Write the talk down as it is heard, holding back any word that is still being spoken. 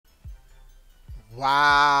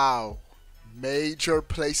Wow. Major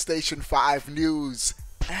PlayStation 5 news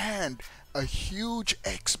and a huge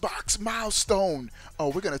Xbox milestone. Oh,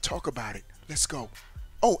 we're going to talk about it. Let's go.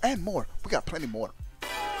 Oh, and more. We got plenty more.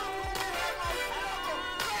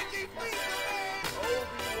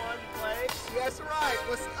 Obi-Wan play. That's right.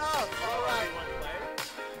 What's up? All right. Obi-Wan play.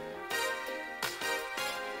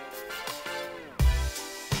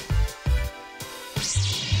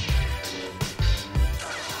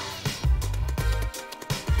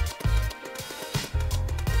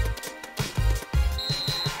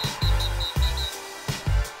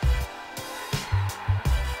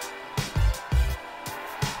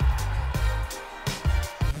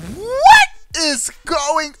 What is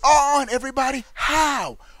going on, everybody?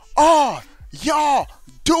 How are y'all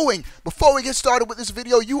doing? Before we get started with this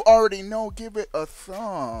video, you already know, give it a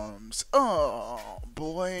thumbs. Oh,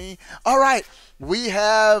 boy. All right, we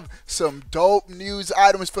have some dope news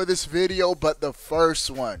items for this video, but the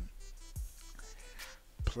first one,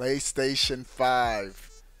 PlayStation 5,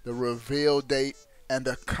 the reveal date and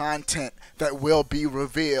the content that will be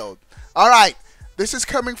revealed. All right, this is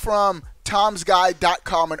coming from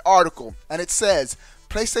Tom'sGuide.com, an article, and it says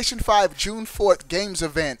PlayStation 5 June 4th games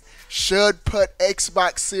event should put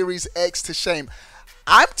Xbox Series X to shame.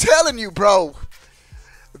 I'm telling you, bro,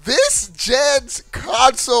 this gen's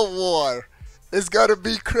console war is gonna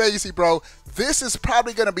be crazy, bro. This is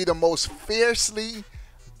probably gonna be the most fiercely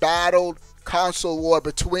battled console war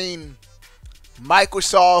between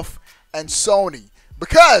Microsoft and Sony,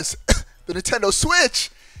 because the Nintendo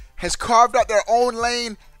Switch has carved out their own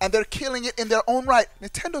lane and they're killing it in their own right.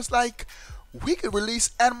 Nintendo's like, we could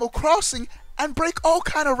release Animal Crossing and break all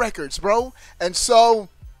kind of records, bro. And so,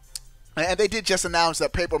 and they did just announce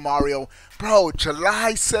that Paper Mario, bro,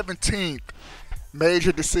 July 17th,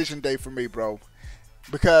 major decision day for me, bro.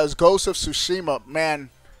 Because Ghost of Tsushima,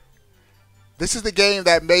 man, this is the game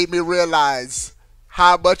that made me realize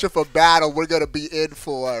how much of a battle we're going to be in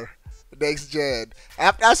for next gen.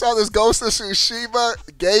 After I saw this Ghost of Tsushima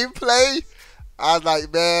gameplay, I was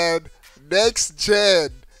like, man, next gen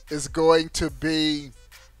is going to be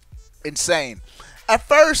insane. At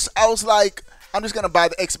first, I was like, I'm just going to buy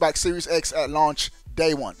the Xbox Series X at launch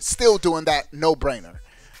day one. Still doing that, no-brainer.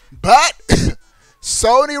 But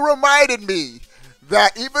Sony reminded me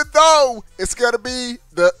that even though it's going to be,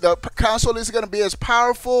 the console is going to be as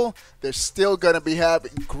powerful, they're still going to be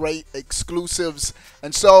having great exclusives.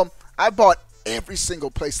 And so I bought every single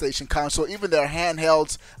PlayStation console, even their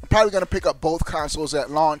handhelds. I'm probably going to pick up both consoles at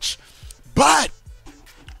launch. But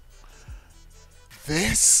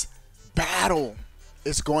this battle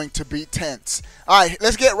is going to be tense. All right,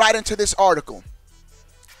 let's get right into this article.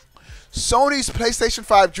 Sony's PlayStation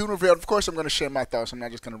 5 June reveal. Of course, I'm going to share my thoughts. I'm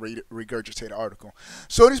not just going to regurgitate the article.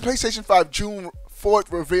 Sony's PlayStation 5 June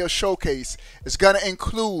 4th reveal showcase is going to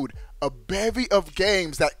include a bevy of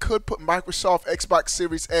games that could put Microsoft Xbox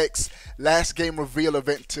Series X last game reveal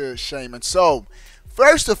event to shame. And so,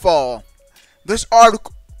 first of all, this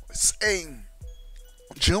article is saying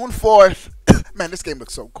June 4th. Man, this game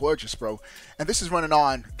looks so gorgeous, bro. And this is running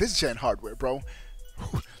on this gen hardware, bro.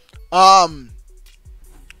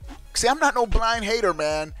 See, I'm not no blind hater,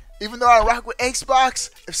 man. Even though I rock with Xbox,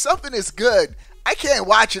 if something is good, I can't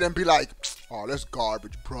watch it and be like, oh, that's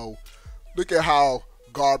garbage, bro. Look at how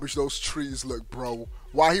garbage those trees look, bro.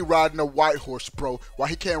 Why he riding a white horse, bro? Why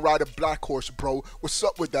he can't ride a black horse, bro? What's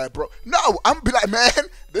up with that, bro? No, I'm gonna be like, man,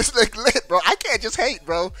 this look lit, bro. I can't just hate,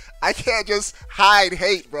 bro. I can't just hide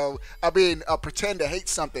hate, bro. I mean, pretend to hate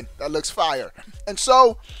something that looks fire. And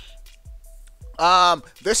so,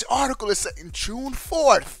 this article is saying June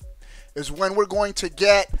 4th is when we're going to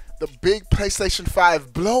get the big PlayStation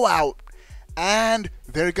 5 blowout, and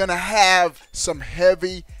they're gonna have some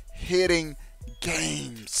heavy hitting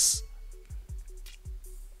games.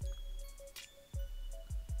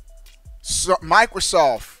 So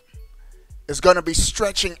Microsoft is going to be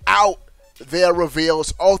stretching out their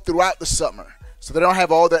reveals all throughout the summer, so they don't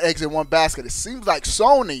have all their eggs in one basket. It seems like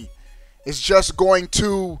Sony is just going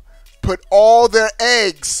to put all their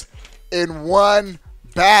eggs in one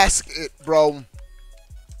basket, bro,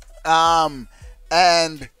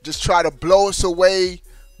 and just try to blow us away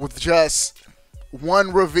with just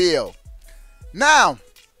one reveal. Now,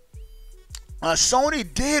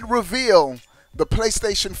 Sony did reveal the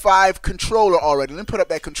PlayStation 5 controller already. Let me put up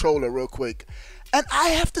that controller real quick. And I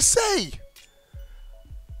have to say,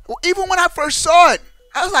 well, even when I first saw it,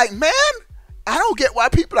 I was like, man, I don't get why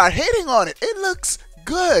people are hating on it. It looks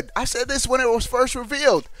good. I said this when it was first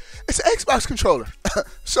revealed. It's an Xbox controller.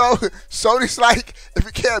 So Sony's like, if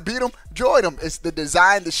you can't beat them, join them. It's the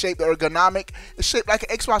design, the shape, the ergonomic. It's shaped like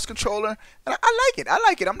an Xbox controller, and I like it. I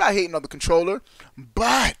like it. I'm not hating on the controller,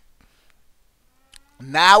 but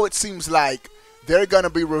now it seems like they're going to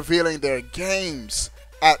be revealing their games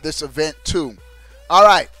at this event too. All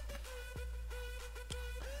right.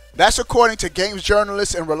 That's according to games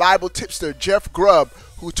journalist and reliable tipster Jeff Grubb,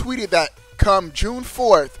 who tweeted that come June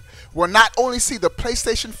 4th, we'll not only see the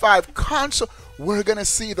PlayStation 5 console, we're going to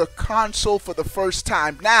see the console for the first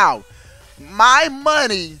time. Now, my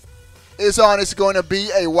money is on it's going to be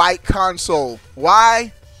a white console.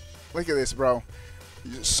 Why? Look at this, bro.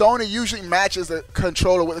 Sony usually matches the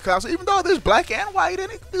controller with the console, even though there's black and white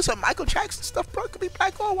in it. There's some Michael Jackson stuff, bro. It could be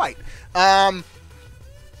black or white.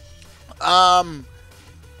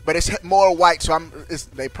 But it's more white, so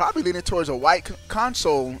they probably leaning towards a white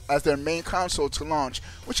console as their main console to launch,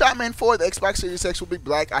 which I'm in for. The Xbox Series X will be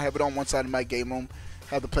black. I have it on one side of my game room,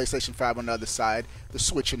 have the PlayStation 5 on the other side, the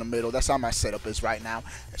Switch in the middle. That's how my setup is right now.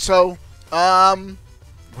 So, we're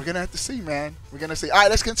going to have to see, man. We're going to see. All right,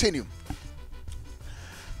 let's continue.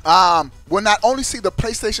 We'll not only see the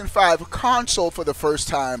PlayStation 5 console for the first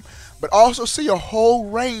time, but also see a whole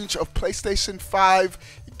range of PlayStation 5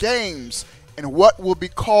 games and what will be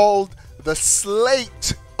called the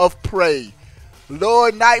Slate of Play.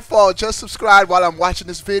 Lord Nightfall, just subscribe while I'm watching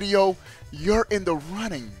this video. You're in the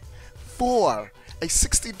running for a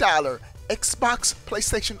 $60 Xbox,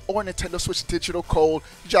 PlayStation, or Nintendo Switch digital code.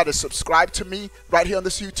 You gotta subscribe to me right here on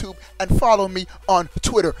this YouTube and follow me on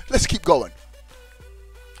Twitter. Let's keep going.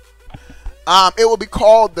 It will be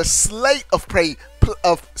called the Slate of Play.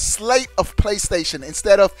 Slate of PlayStation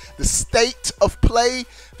instead of the State of Play.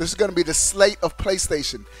 This is going to be the Slate of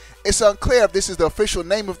PlayStation. It's unclear if this is the official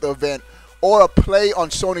name of the event or a play on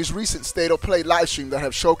Sony's recent State of Play live stream that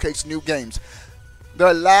have showcased new games.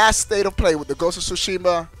 Their last State of Play with the Ghost of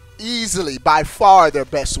Tsushima, easily by far their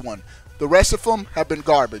best one. The rest of them have been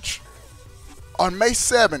garbage. On May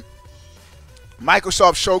 7th,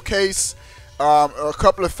 Microsoft showcased a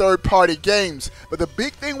couple of third-party games, but the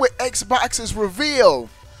big thing with Xbox's reveal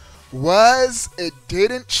was it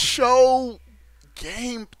didn't show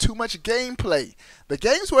too much gameplay. The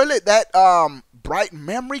games were lit. That Bright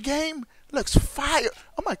Memory game looks fire.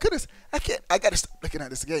 Oh my goodness, I gotta stop looking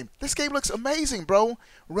at this game. This game looks amazing, bro.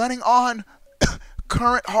 Running on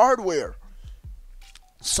current hardware.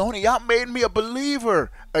 Sony, y'all made me a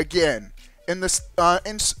believer again in this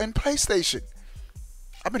in PlayStation.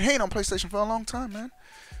 I've been hating on PlayStation for a long time, man.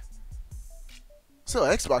 Still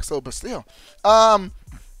Xbox though, but still. And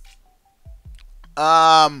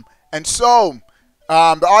so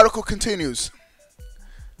the article continues.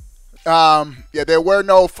 Yeah, there were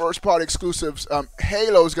no first-party exclusives.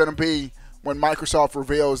 Halo is going to be when Microsoft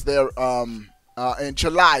reveals their in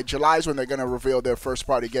July. July is when they're going to reveal their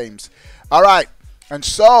first-party games. All right, and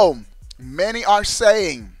so many are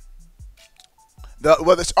saying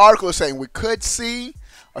this article is saying we could see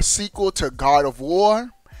a sequel to God of War,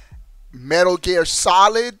 Metal Gear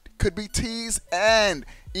Solid could be teased, and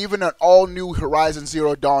even an all-new Horizon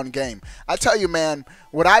Zero Dawn game. I tell you, man,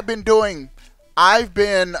 what I've been doing, I've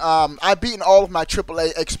beaten all of my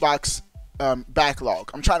AAA Xbox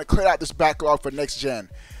backlog. I'm trying to clear out this backlog for next gen.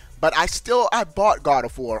 But I bought God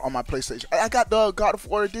of War on my PlayStation. I got the God of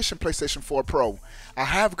War Edition PlayStation 4 Pro. I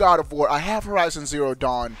have God of War. I have Horizon Zero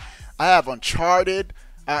Dawn. I have Uncharted.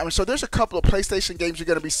 So there's a couple of PlayStation games you're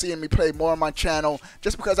going to be seeing me play more on my channel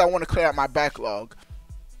just because I want to clear out my backlog.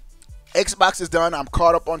 Xbox is done. I'm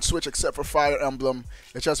caught up on Switch except for Fire Emblem.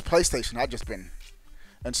 It's just PlayStation. I've just been.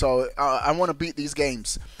 And so I want to beat these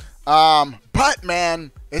games. But,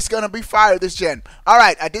 man, it's going to be fire this gen. All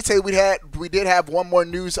right, I did say we did have one more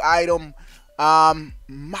news item.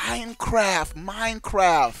 Minecraft.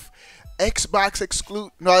 Xbox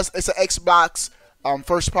exclude. No, it's an Xbox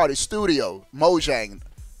first-party studio, Mojang.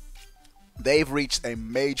 They've reached a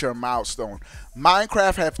major milestone.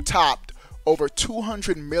 Minecraft have topped over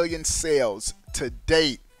 200 million sales to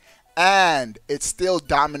date, and it's still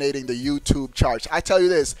dominating the YouTube charts. I tell you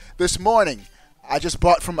this morning, I just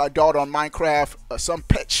bought from my daughter on Minecraft some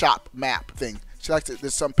pet shop map thing. She likes it.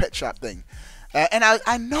 There's some pet shop thing. And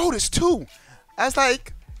I noticed, too. I was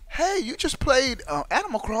like, hey, you just played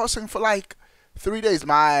Animal Crossing for like 3 days.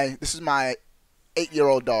 This is my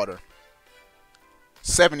 8-year-old daughter.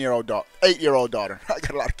 7-year-old daughter. 8-year-old daughter. I got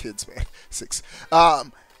a lot of kids, man. 6. My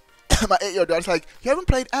 8-year-old daughter's like, you haven't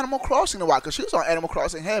played Animal Crossing in a while, because she was on Animal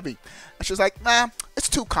Crossing heavy. And she was like, nah, it's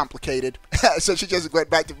too complicated. So she just went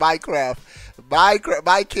back to Minecraft.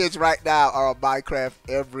 My kids right now are on Minecraft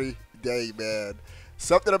every day, man.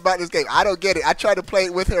 Something about this game. I don't get it. I tried to play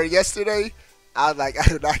it with her yesterday. I was like, I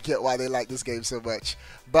do not get why they like this game so much.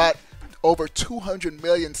 But over 200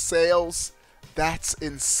 million sales. That's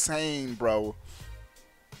insane, bro.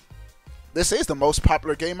 This is the most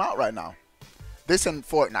popular game out right now. This and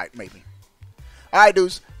Fortnite, maybe. Alright,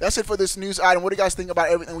 dudes. That's it for this news item. What do you guys think about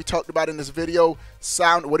everything we talked about in this video?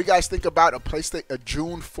 What do you guys think about a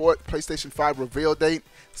June 4th PlayStation 5 reveal date?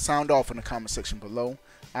 Sound off in the comment section below.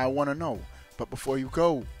 I want to know. But before you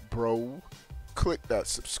go, bro, click that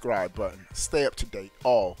subscribe button. Stay up to date.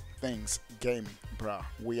 All things gaming, bruh.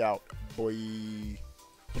 We out, boy. You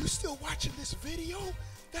still watching this video?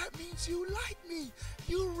 That means you like me.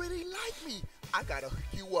 You really like me. I gotta hook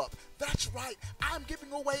you up. That's right. I'm giving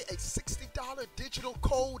away a $60 digital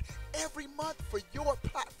code every month for your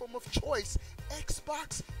platform of choice.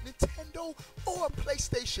 Xbox, Nintendo, or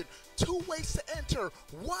PlayStation. 2 ways to enter.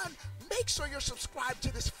 1, make sure you're subscribed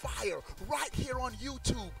to this fire right here on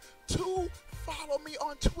YouTube. 2, follow me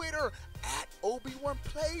on Twitter at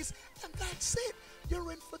Obi1Plays, and that's it.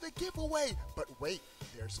 You're in for the giveaway. But wait,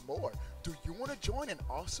 there's more. Do you want to join an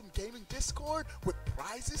awesome gaming Discord with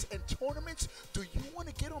prizes and tournaments? Do you want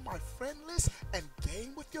to get on my friend list and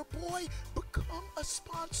game with your boy? Become a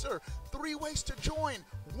sponsor. 3 ways to join.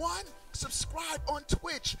 1, subscribe on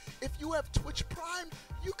Twitch. If you have Twitch Prime,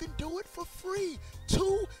 you can do it for free.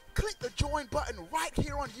 2, click the join button right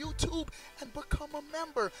here on YouTube and become a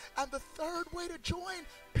member. And the 3rd way to join,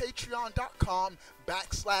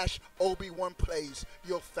 patreon.com/Obi1Plays.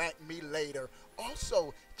 You'll thank me later.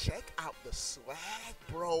 Also, check out the swag,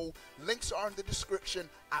 bro. Links are in the description.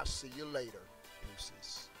 I'll see you later.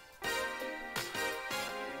 Deuces.